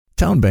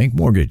Town Bank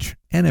Mortgage,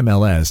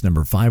 NMLS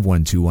number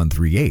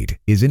 512138,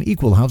 is an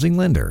equal housing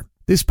lender.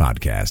 This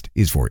podcast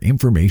is for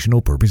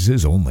informational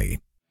purposes only.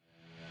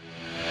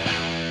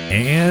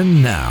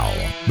 And now,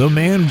 the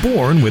man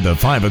born with the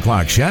 5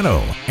 o'clock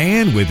shadow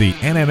and with the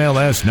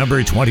NMLS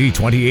number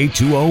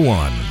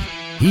 2028-201.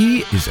 He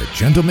is a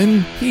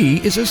gentleman.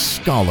 He is a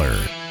scholar.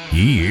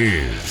 He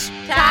is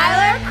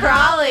Tyler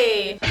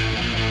Crawley.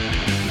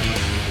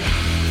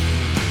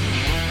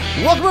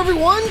 Welcome,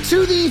 everyone,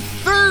 to the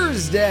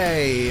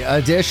Thursday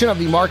edition of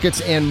the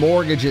Markets and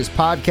Mortgages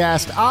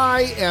podcast.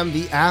 I am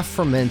the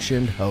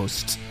aforementioned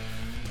host,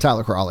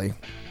 Tyler Crawley,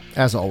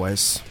 as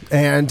always.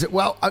 And,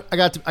 well, I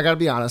got to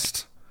be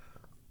honest.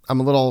 I'm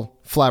a little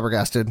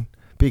flabbergasted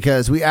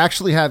because we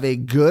actually have a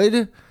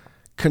good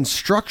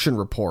construction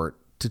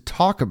report to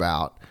talk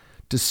about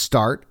to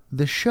start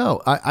the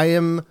show.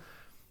 I'm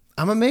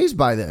amazed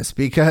by this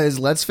because,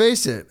 let's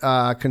face it,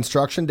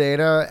 construction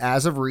data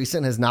as of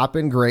recent has not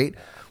been great.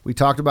 We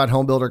talked about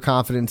home builder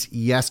confidence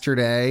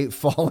yesterday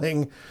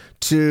falling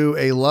to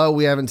a low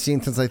we haven't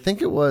seen since I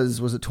think it was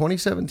it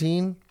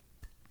 2017?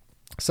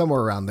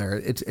 Somewhere around there.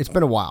 It's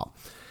been a while.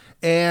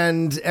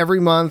 And every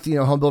month,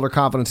 home builder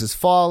confidence has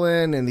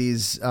fallen, and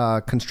these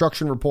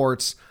construction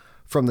reports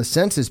from the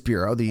Census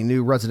Bureau, the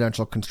new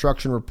residential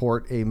construction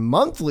report, a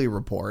monthly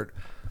report,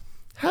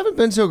 haven't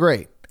been so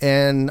great.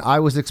 And I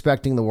was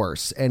expecting the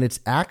worst, and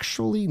it's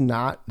actually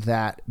not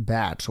that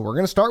bad. So we're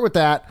going to start with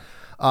that.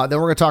 Then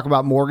we're going to talk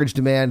about mortgage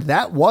demand.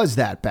 That was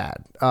that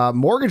bad.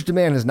 Mortgage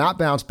demand has not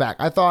bounced back.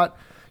 I thought,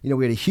 we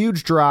had a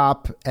huge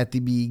drop at the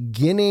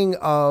beginning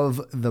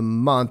of the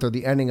month or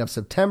the ending of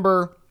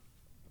September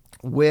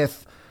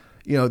with,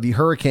 the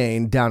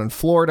hurricane down in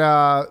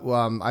Florida.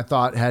 I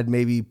thought had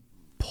maybe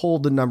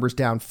pulled the numbers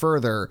down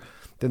further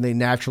than they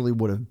naturally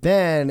would have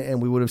been,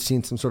 and we would have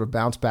seen some sort of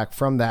bounce back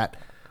from that.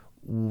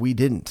 We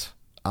didn't.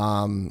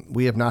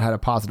 We have not had a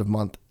positive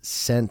month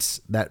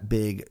since that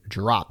big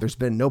drop. There's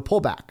been no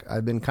pullback.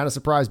 I've been kind of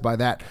surprised by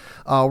that.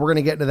 We're going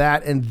to get into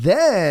that. And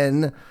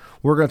then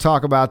we're going to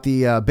talk about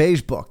the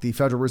Beige Book. The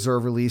Federal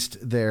Reserve released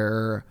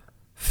their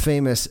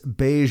famous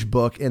Beige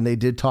Book, and they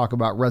did talk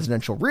about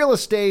residential real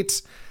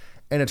estate.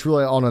 And it's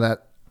really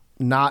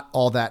not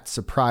all that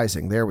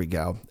surprising. There we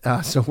go.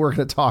 So we're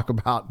going to talk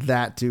about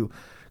that to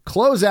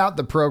close out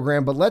the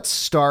program. But let's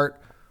start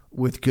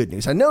with good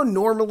news. I know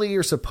normally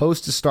you're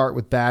supposed to start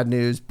with bad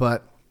news,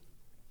 but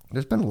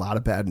there's been a lot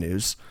of bad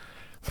news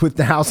with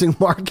the housing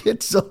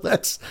market. So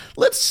let's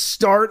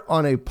start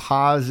on a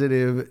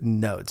positive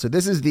note. So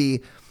this is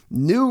the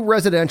new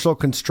residential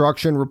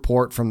construction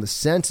report from the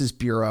Census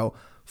Bureau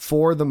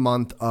for the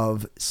month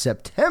of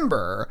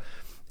September.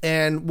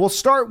 And we'll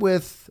start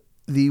with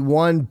the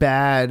one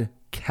bad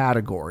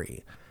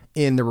category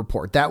in the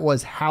report. That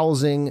was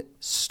housing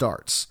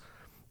starts.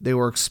 They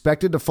were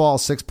expected to fall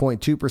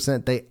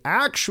 6.2%. They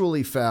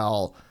actually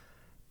fell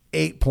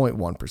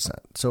 8.1%.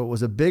 So it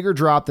was a bigger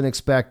drop than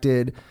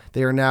expected.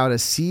 They are now at a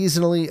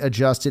seasonally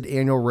adjusted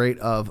annual rate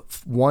of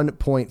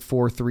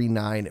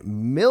 1.439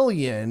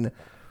 million,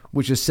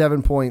 which is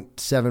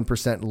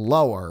 7.7%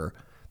 lower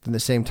than the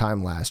same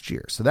time last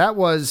year. So that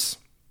was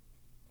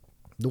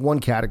the one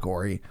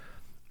category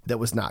that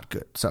was not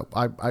good. So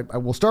I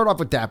will start off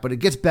with that, but it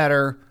gets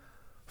better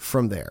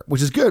from there,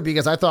 which is good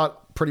because I thought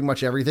pretty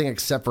much everything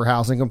except for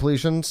housing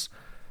completions.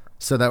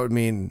 So that would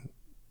mean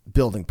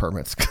building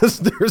permits because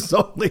there's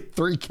only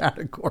 3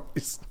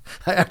 categories.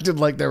 I acted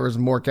like there was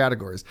more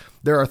categories.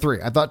 There are 3.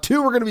 I thought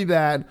 2 were going to be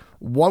bad.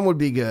 1 would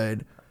be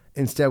good.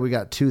 Instead, we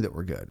got 2 that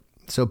were good.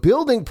 So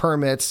building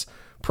permits,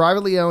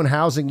 privately owned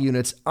housing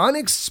units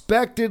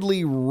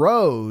unexpectedly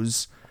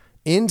rose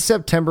in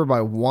September by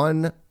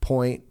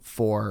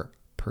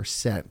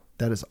 1.4%.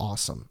 That is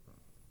awesome.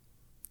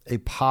 A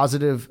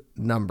positive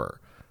number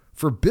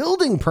for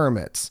building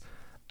permits.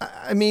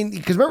 I mean,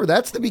 because remember,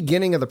 that's the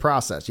beginning of the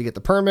process. You get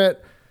the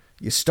permit,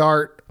 you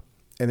start,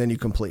 and then you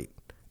complete.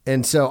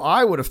 And so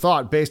I would have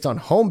thought based on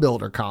home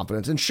builder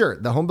confidence, and sure,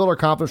 the home builder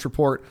confidence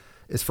report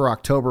is for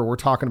October. We're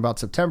talking about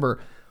September,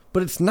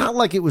 but it's not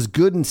like it was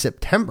good in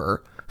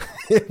September.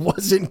 It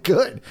wasn't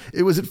good.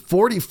 It was at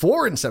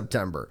 44 in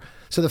September.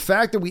 So the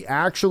fact that we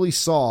actually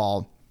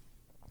saw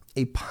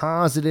a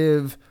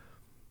positive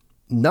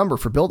number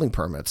for building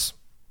permits,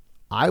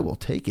 I will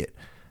take it.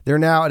 They're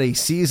now at a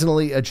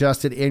seasonally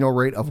adjusted annual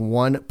rate of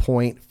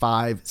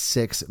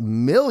 1.56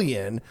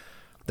 million.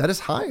 That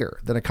is higher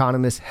than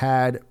economists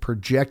had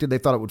projected. They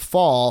thought it would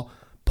fall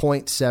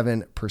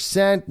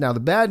 0.7%. Now, the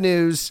bad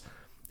news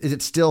is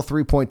it's still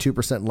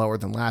 3.2% lower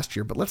than last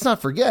year. But let's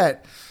not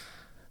forget,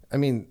 I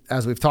mean,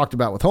 as we've talked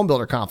about with home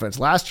builder confidence,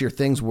 last year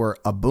things were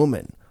a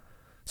booming.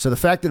 So the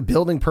fact that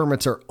building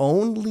permits are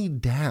only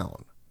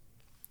down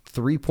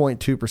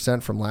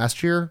 3.2% from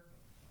last year,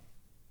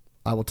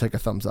 I will take a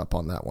thumbs up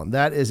on that one.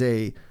 That's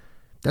a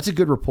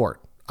good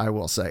report, I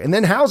will say. And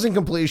then housing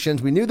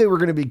completions, we knew they were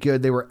going to be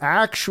good. They were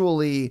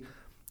actually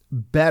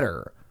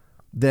better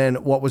than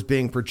what was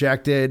being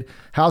projected.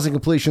 Housing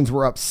completions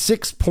were up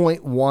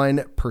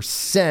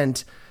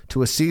 6.1%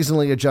 to a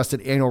seasonally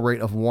adjusted annual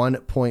rate of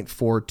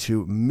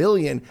 1.42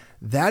 million.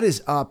 That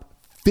is up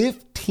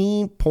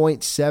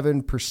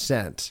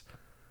 15.7%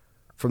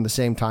 from the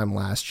same time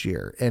last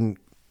year. And,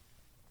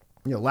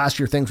 last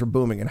year things were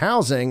booming in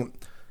housing,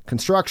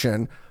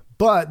 construction,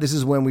 but this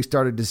is when we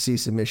started to see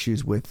some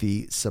issues with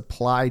the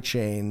supply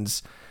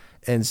chains.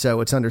 And so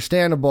it's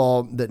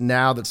understandable that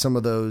now that some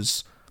of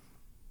those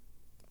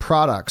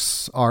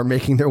products are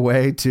making their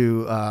way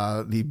to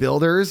the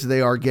builders,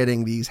 they are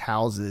getting these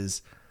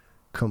houses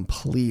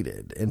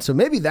completed. And so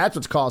maybe that's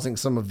what's causing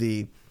some of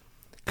the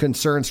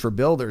concerns for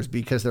builders,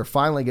 because they're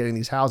finally getting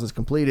these houses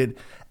completed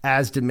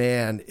as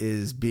demand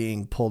is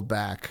being pulled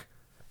back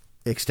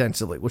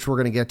extensively, which we're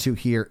going to get to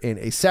here in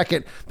a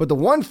second. But the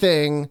one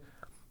thing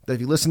that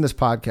if you listen to this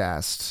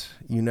podcast,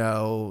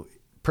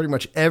 pretty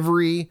much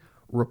every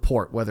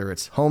report, whether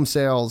it's home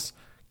sales,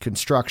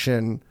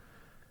 construction,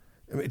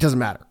 it doesn't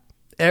matter.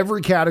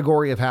 Every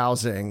category of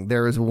housing,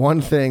 there is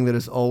one thing that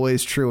is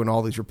always true in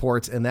all these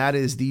reports, and that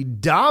is the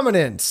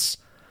dominance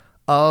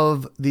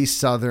of the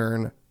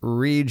southern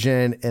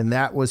region. And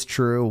that was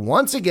true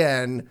once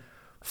again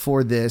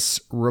for this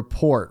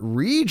report.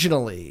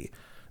 Regionally,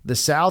 the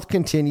South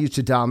continues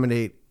to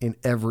dominate in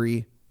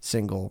every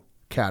single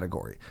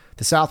category.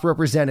 The South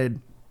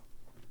represented,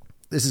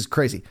 this is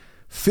crazy,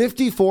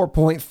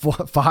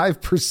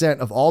 54.5%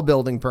 of all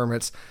building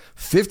permits,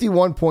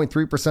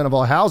 51.3% of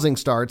all housing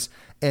starts,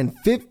 and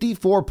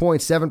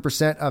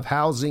 54.7% of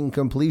housing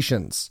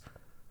completions.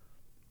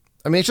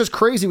 I mean, it's just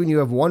crazy when you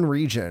have one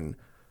region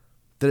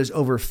that is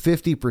over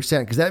 50%,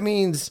 because that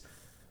means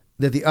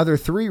that the other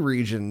three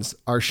regions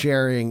are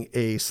sharing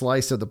a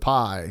slice of the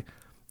pie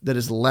that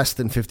is less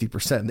than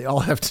 50%. They all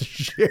have to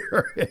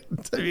share it.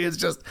 I mean,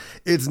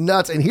 it's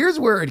nuts. And here's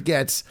where it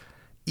gets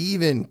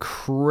even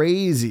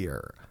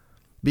crazier,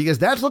 because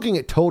that's looking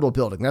at total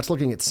building. That's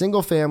looking at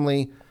single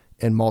family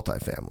and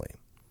multifamily.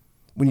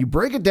 When you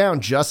break it down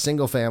just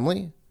single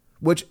family,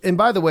 which, and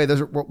by the way,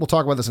 we'll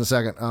talk about this in a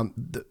second.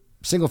 The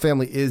single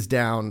family is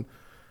down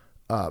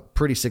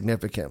pretty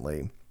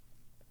significantly,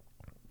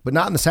 but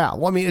not in the South.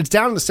 Well, I mean, it's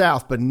down in the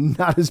South, but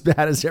not as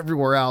bad as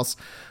everywhere else.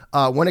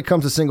 When it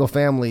comes to single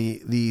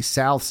family, the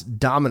South's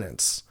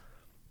dominance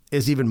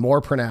is even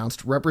more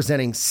pronounced,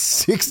 representing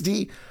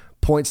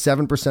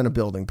 60.7% of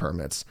building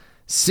permits,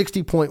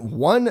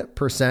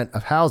 60.1%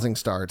 of housing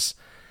starts,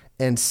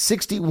 and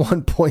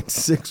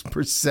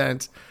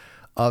 61.6%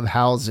 of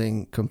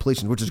housing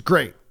completions, which is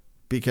great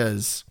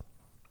because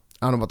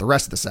I don't know about the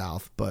rest of the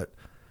South, but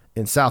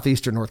in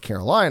southeastern North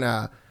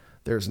Carolina,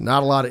 there's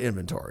not a lot of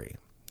inventory.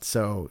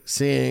 So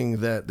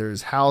seeing that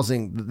there's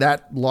housing,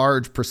 that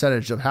large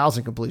percentage of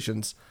housing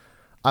completions,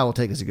 I will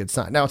take as a good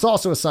sign. Now, it's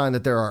also a sign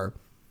that there are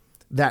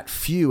that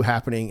few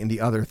happening in the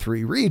other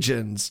three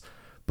regions,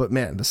 but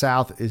man, the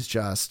South is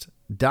just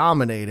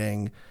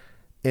dominating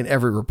in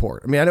every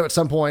report. I mean, I know at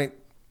some point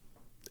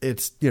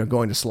it's,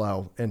 going to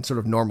slow and sort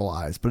of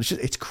normalize, but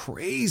it's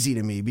crazy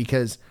to me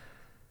because,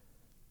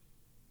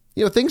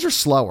 things are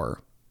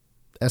slower.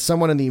 As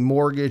someone in the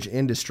mortgage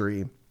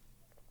industry,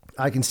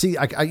 I can see,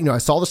 I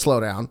saw the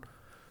slowdown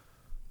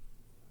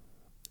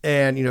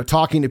and,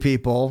 talking to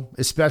people,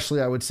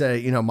 especially I would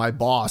say, my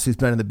boss who's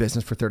been in the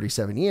business for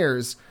 37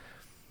 years,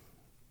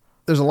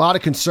 there's a lot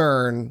of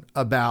concern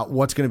about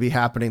what's going to be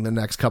happening the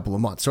next couple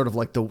of months, sort of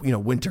like the,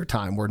 winter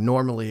time where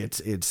normally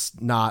it's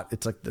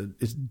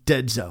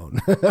dead zone.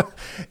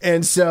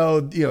 And so,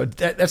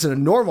 that's a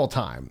normal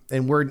time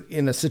and we're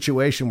in a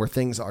situation where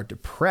things are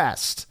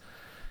depressed.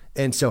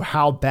 And so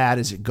how bad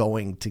is it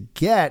going to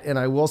get? And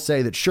I will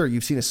say that, sure,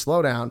 you've seen a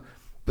slowdown,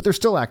 but there's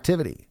still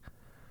activity.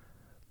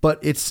 But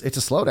it's a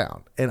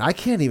slowdown. And I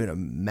can't even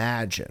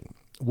imagine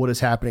what is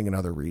happening in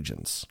other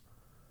regions.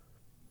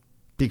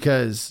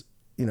 Because,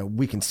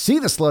 we can see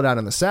the slowdown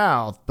in the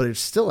South, but it's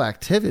still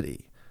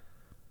activity.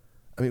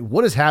 I mean,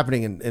 what is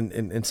happening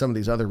in some of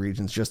these other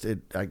regions?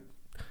 I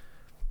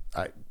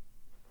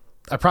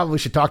probably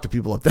should talk to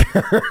people up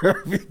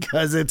there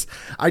because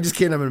I just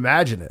can't even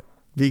imagine it.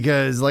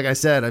 Because like I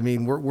said, I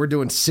mean, we're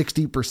doing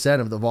 60%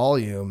 of the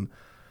volume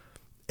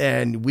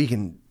and we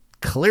can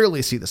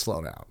clearly see the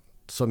slowdown.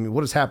 So, I mean,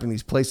 what is happening in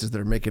these places that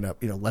are making up,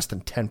 less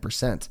than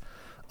 10%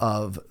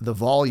 of the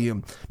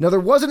volume? Now, there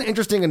was an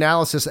interesting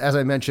analysis, as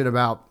I mentioned,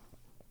 about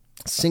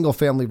single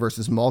family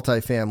versus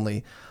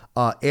multifamily.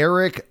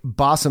 Eric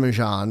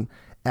Basamajan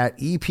at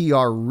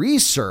EPR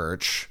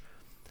Research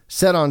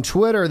said on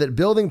Twitter that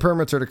building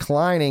permits are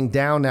declining,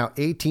 down now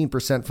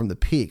 18% from the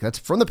peak. That's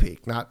from the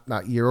peak,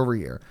 not year over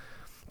year.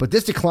 But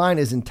this decline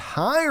is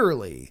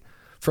entirely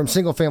from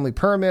single-family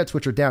permits,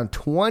 which are down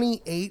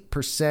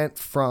 28%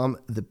 from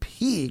the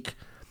peak.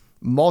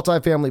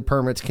 Multifamily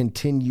permits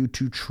continue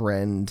to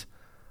trend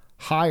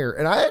higher.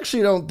 And I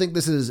actually don't think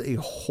this is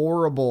a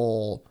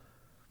horrible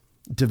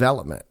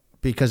development,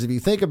 because if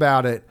you think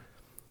about it,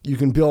 you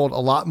can build a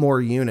lot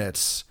more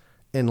units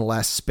in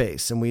less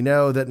space. And we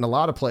know that in a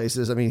lot of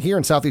places, I mean, here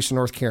in southeastern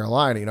North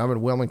Carolina, I'm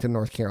in Wilmington,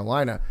 North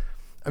Carolina,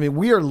 I mean,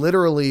 we are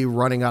literally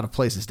running out of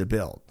places to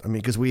build. I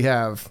mean, because we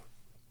have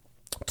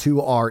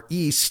to our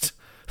east,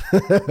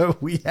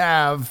 we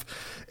have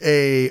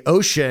a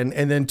ocean,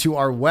 and then to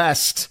our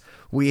west,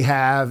 We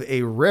have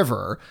a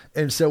river.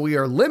 And so we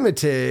are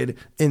limited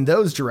in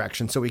those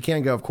directions. So we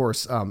can go, of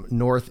course,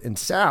 north and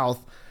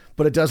south,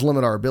 but it does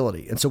limit our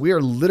ability. And so we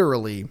are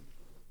literally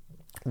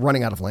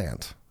running out of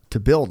land to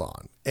build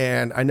on.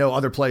 And I know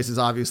other places,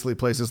 obviously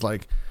places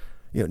like,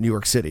 New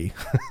York City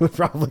would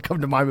probably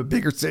come to mind, but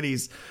bigger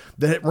cities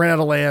that ran out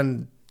of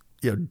land,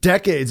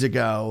 decades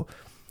ago.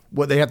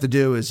 What they have to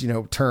do is,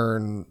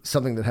 turn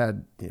something that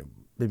had,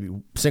 maybe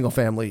single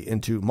family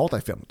into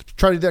multifamily. They're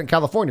trying to do that in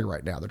California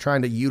right now. They're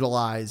trying to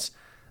utilize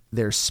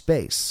their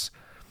space.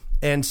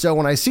 And so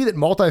when I see that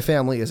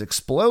multifamily is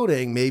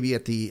exploding, maybe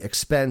at the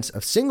expense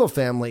of single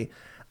family,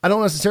 I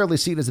don't necessarily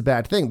see it as a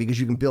bad thing, because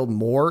you can build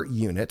more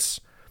units,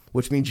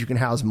 which means you can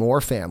house more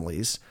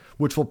families,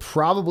 which will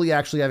probably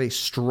actually have a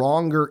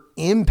stronger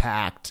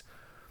impact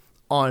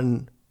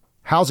on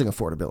housing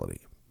affordability,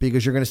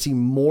 because you're going to see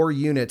more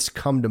units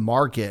come to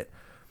market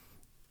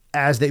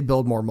as they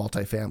build more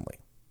multifamily.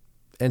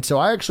 And so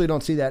I actually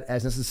don't see that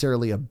as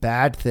necessarily a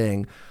bad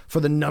thing for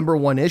the number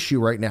one issue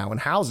right now in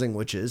housing,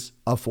 which is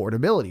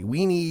affordability.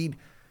 We need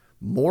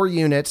more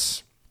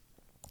units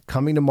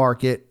coming to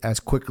market as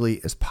quickly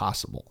as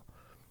possible,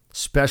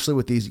 especially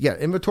with these. Yeah,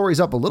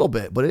 inventory's up a little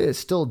bit, but it is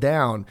still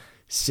down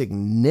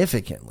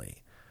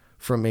significantly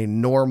from a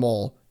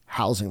normal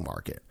housing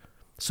market.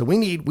 So we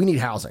need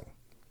housing,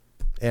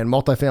 and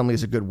multifamily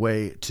is a good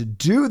way to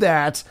do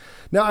that.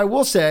 Now, I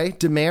will say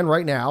demand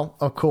right now,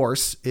 of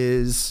course,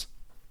 is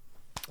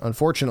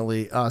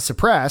unfortunately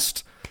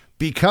suppressed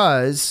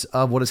because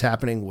of what is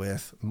happening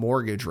with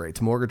mortgage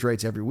rates. Mortgage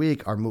rates every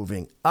week are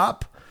moving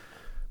up.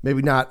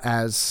 Maybe not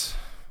as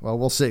well.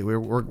 We'll see.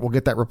 We'll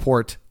get that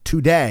report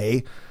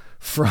today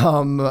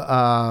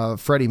from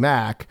Freddie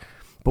Mac,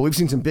 but we've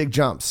seen some big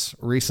jumps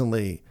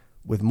recently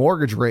with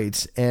mortgage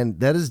rates, and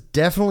that is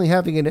definitely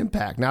having an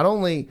impact. Not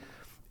only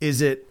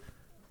is it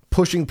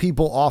pushing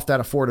people off that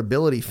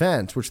affordability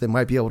fence, which they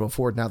might be able to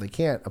afford now they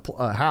can't,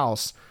 a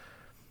house,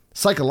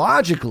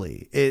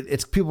 psychologically,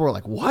 it's people are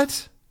like,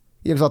 what?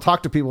 Because I'll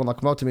talk to people and they'll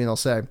come up to me and they'll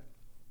say,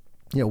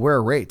 where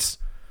are rates?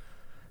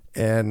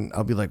 And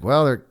I'll be like,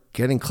 well, they're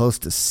getting close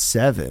to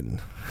 7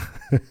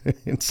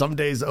 and some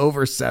days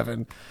over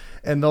 7.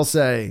 And they'll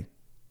say,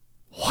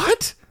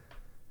 what?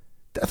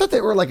 I thought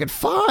they were like at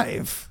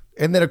 5.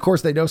 And then of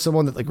course they know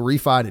someone that like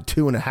refied at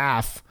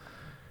 2.5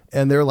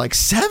 and they're like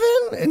 7.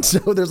 And so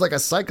there's like a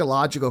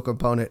psychological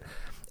component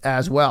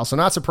as well. So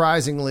not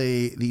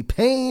surprisingly, the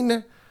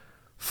pain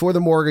for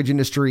the mortgage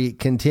industry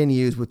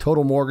continues, with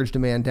total mortgage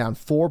demand down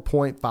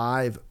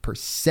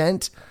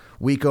 4.5%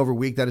 week over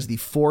week. That is the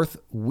 4th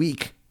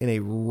week in a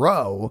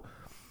row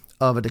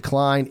of a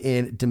decline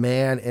in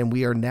demand, and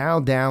we are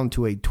now down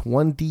to a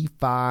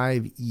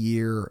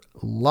 25-year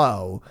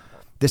low.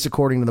 This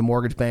according to the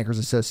Mortgage Bankers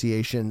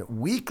Association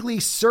weekly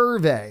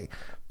survey.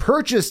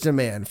 Purchase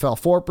demand fell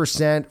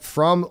 4%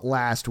 from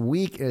last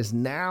week and is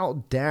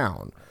now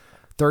down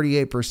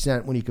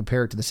 38% when you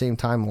compare it to the same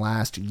time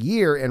last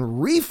year.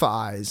 And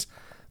refis,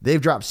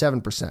 they've dropped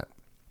 7%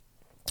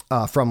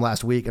 from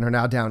last week and are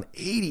now down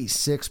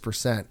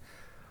 86%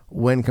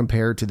 when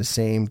compared to the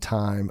same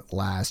time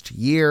last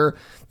year.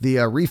 The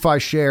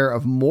refi share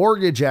of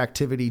mortgage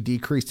activity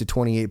decreased to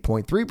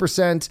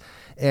 28.3%,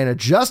 and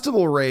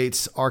adjustable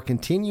rates are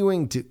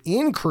continuing to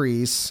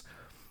increase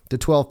to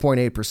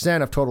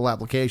 12.8% of total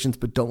applications.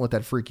 But don't let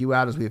that freak you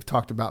out, as we have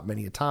talked about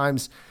many a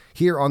times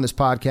here on this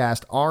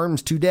podcast.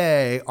 ARMs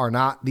today are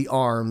not the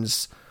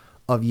ARMs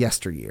of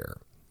yesteryear.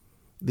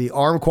 The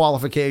ARM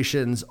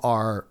qualifications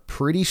are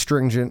pretty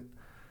stringent.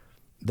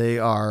 They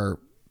are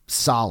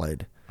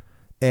solid.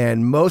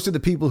 And most of the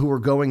people who are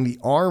going the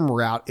ARM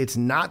route, it's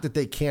not that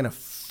they can't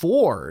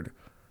afford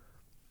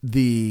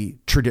the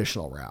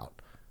traditional route.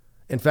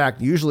 In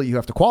fact, usually you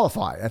have to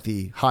qualify at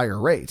the higher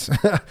rates.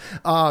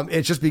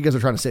 It's just because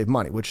they're trying to save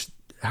money, which,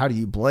 how do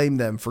you blame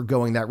them for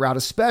going that route,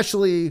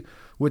 especially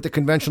with the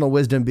conventional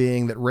wisdom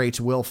being that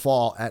rates will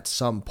fall at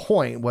some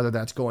point, whether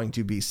that's going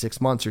to be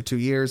 6 months or 2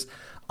 years.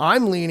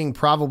 I'm leaning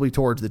probably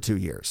towards the 2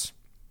 years.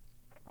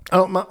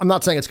 I'm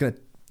not saying it's going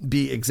to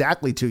be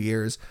exactly 2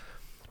 years,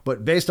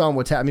 but based on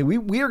what's happening,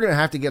 we are going to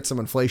have to get some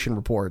inflation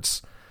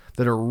reports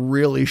that are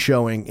really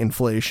showing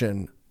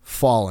inflation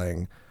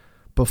falling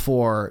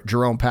before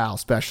Jerome Powell,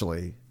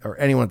 especially, or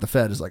anyone at the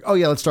Fed, is like, oh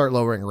yeah, let's start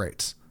lowering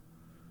rates.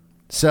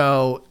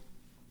 So,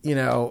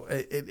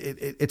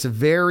 it's a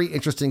very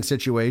interesting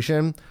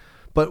situation,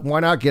 but why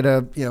not get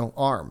a,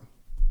 ARM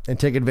and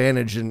take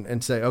advantage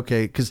and say,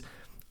 okay, because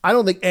I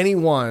don't think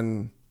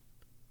anyone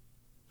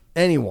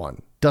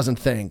doesn't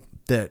think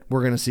that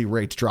we're going to see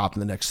rates drop in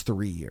the next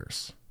 3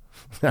 years.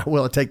 Now,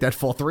 will it take that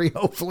full 3?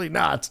 Hopefully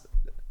not.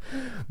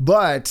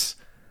 But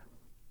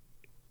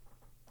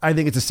I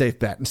think it's a safe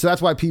bet. And so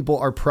that's why people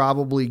are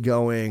probably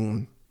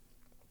going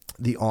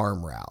the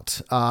ARM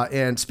route.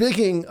 And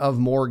speaking of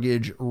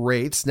mortgage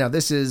rates, now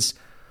this is,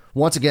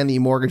 once again, the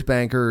Mortgage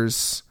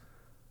Bankers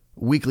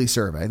weekly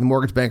survey, the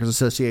Mortgage Bankers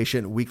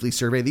Association weekly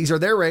survey. These are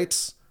their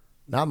rates,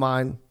 not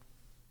mine,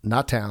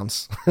 not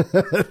Towns.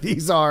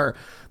 These are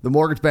the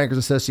Mortgage Bankers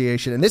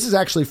Association. And this is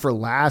actually for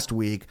last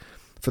week,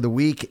 for the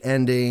week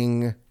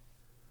ending,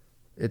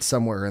 It's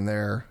somewhere in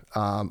there.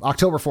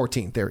 October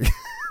 14th. There.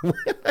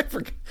 I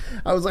forgot.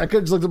 I could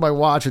have just looked at my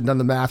watch and done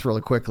the math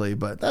really quickly,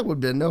 but that would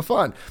have been no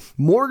fun.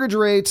 Mortgage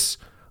rates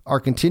are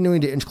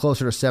continuing to inch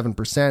closer to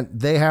 7%.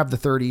 They have the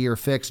 30-year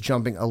fix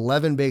jumping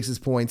 11 basis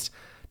points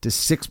to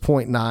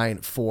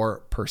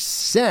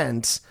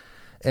 6.94%.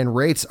 And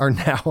rates are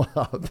now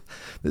up.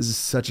 This is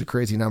such a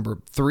crazy number.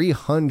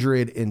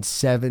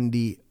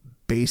 370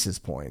 basis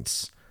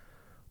points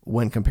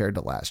when compared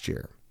to last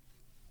year.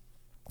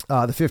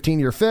 The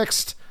 15-year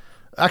fixed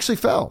actually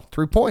fell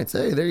 3 points.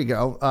 Hey, there you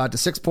go. To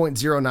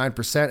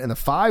 6.09%. And the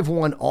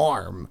 5-1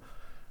 ARM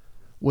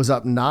was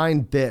up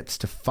 9 bits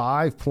to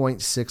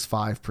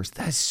 5.65%.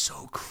 That's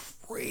so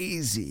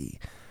crazy.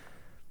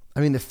 I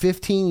mean, the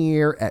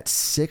 15-year at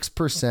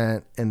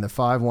 6% and the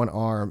 5-1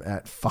 ARM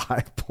at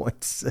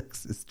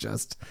 5.6 is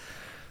just,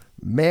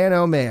 man,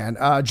 oh man.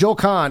 Joel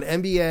Kahn,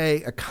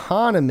 NBA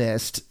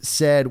economist,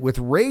 said with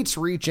rates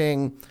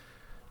reaching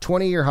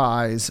 20-year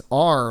highs,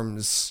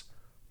 ARMs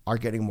are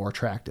getting more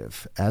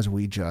attractive, as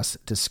we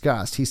just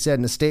discussed. He said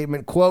in a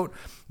statement, quote,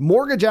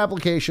 mortgage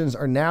applications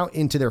are now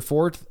into their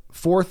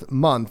fourth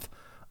month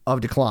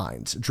of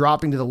declines,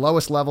 dropping to the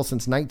lowest level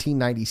since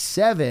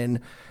 1997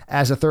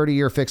 as a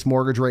 30-year fixed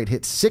mortgage rate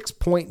hit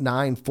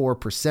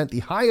 6.94%, the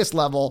highest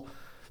level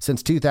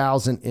since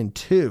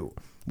 2002.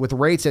 With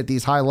rates at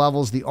these high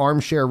levels, the ARM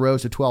share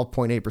rose to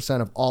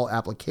 12.8% of all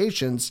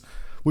applications,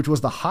 which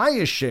was the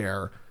highest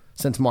share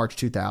since March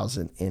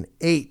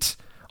 2008.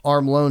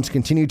 ARM loans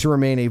continue to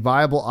remain a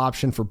viable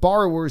option for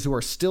borrowers who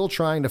are still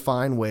trying to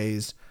find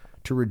ways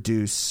to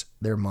reduce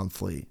their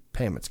monthly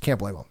payments. Can't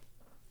blame them.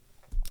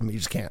 I mean, you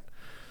just can't.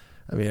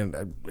 I mean,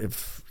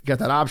 if you got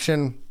that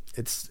option,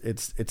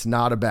 it's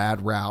not a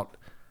bad route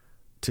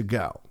to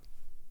go.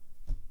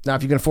 Now,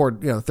 if you can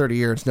afford, 30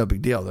 years, it's no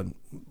big deal. Then,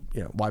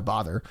 why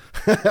bother?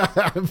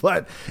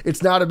 But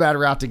it's not a bad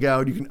route to go.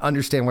 And you can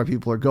understand why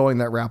people are going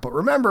that route. But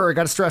remember, I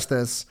got to stress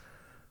this: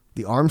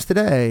 the ARMs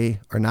today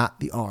are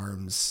not the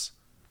ARMs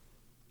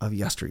of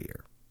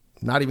yesteryear.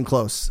 Not even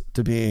close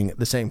to being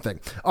the same thing.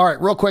 All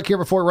right, real quick here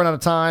before we run out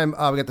of time,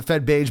 we got the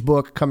Fed Beige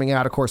Book coming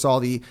out. Of course, all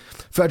the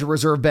Federal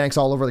Reserve banks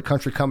all over the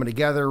country coming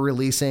together,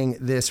 releasing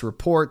this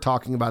report,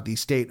 talking about the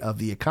state of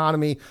the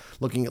economy,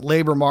 looking at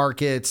labor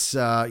markets,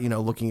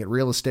 looking at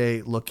real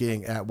estate,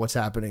 looking at what's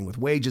happening with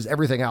wages,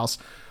 everything else.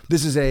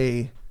 This is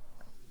a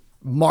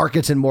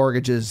markets and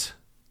mortgages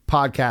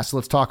podcast. So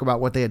let's talk about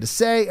what they had to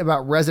say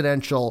about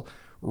residential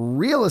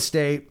real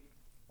estate.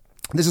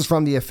 This is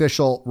from the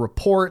official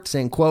report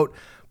saying, quote,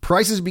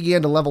 prices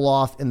began to level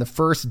off in the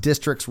first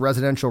district's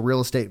residential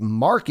real estate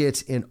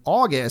markets in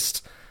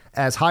August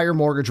as higher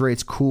mortgage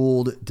rates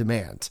cooled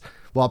demand.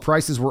 While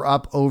prices were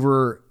up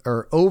over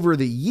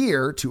the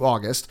year to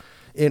August,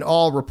 in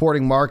all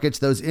reporting markets,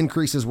 those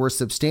increases were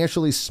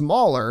substantially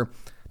smaller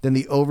than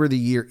the over the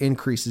year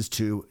increases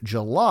to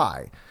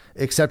July,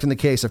 except in the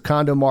case of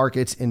condo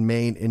markets in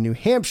Maine and New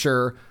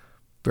Hampshire,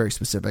 very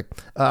specific,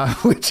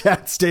 which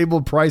had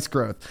stable price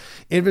growth.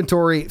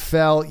 Inventory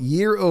fell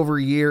year over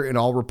year in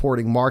all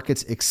reporting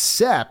markets,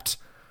 except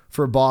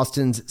for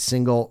Boston's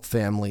single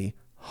family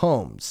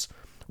homes.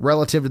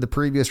 Relative to the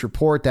previous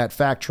report, that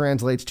fact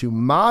translates to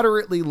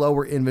moderately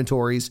lower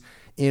inventories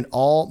in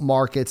all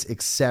markets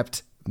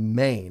except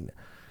Maine.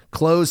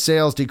 Closed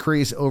sales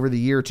decreased over the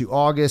year to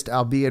August,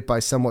 albeit by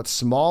somewhat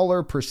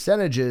smaller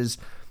percentages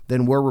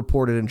than were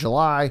reported in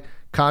July.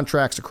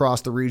 Contracts across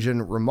the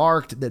region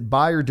remarked that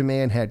buyer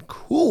demand had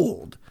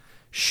cooled,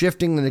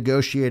 shifting the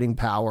negotiating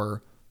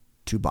power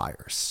to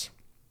buyers.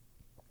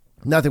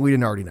 Nothing we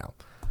didn't already know,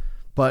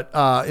 but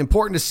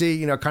important to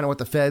see, kind of what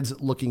the Fed's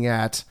looking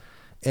at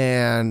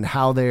and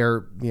how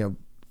they're,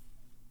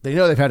 they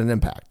know they've had an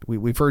impact.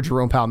 We've heard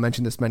Jerome Powell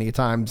mention this many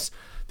times,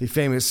 the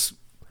famous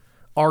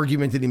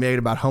argument that he made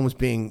about homes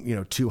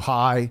being, too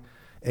high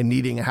and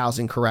needing a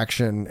housing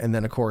correction. And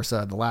then, of course,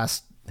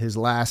 his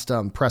last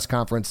press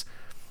conference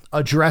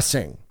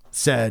addressing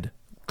said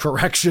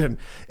correction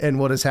and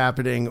what is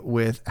happening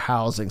with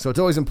housing. So it's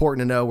always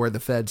important to know where the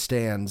Fed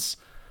stands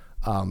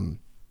on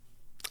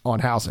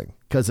housing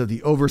because of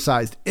the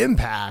oversized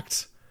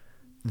impact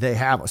they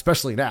have,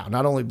 especially now.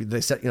 Not only do they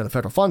set, the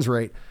federal funds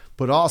rate,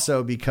 but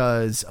also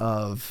because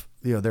of,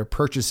 their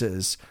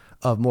purchases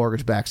of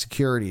mortgage-backed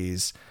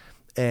securities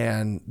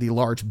and the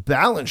large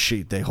balance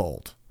sheet they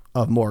hold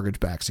of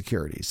mortgage-backed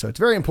securities. So it's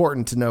very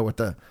important to know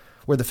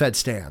where the Fed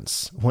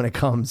stands when it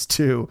comes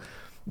to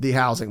the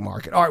housing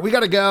market. All right, we got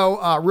to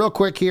go real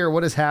quick here.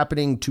 What is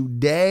happening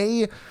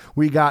today?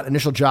 We got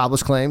initial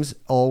jobless claims.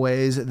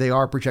 Always, they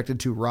are projected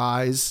to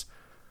rise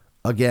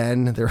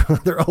again.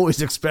 They're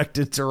always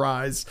expected to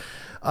rise.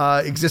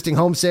 Existing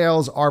home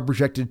sales are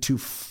projected to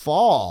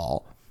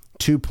fall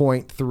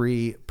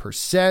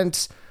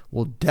 2.3%.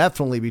 We'll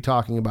definitely be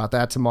talking about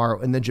that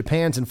tomorrow. And then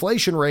Japan's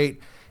inflation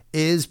rate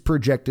is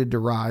projected to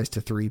rise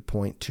to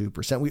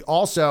 3.2%. We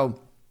also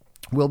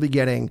will be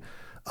getting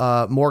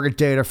mortgage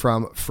data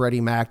from Freddie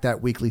Mac,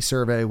 that weekly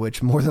survey,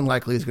 which more than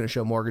likely is going to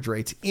show mortgage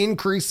rates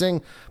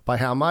increasing. By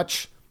how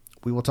much?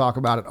 We will talk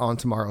about it on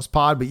tomorrow's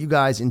pod, but you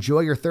guys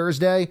enjoy your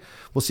Thursday.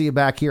 We'll see you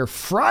back here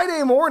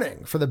Friday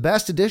morning for the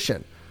best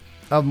edition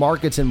of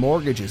Markets and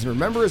Mortgages. And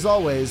remember, as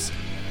always,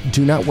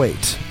 do not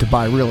wait to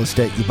buy real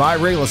estate. You buy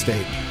real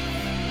estate.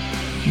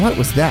 What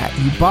was that?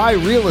 You buy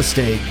real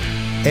estate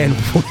and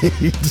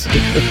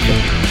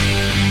wait.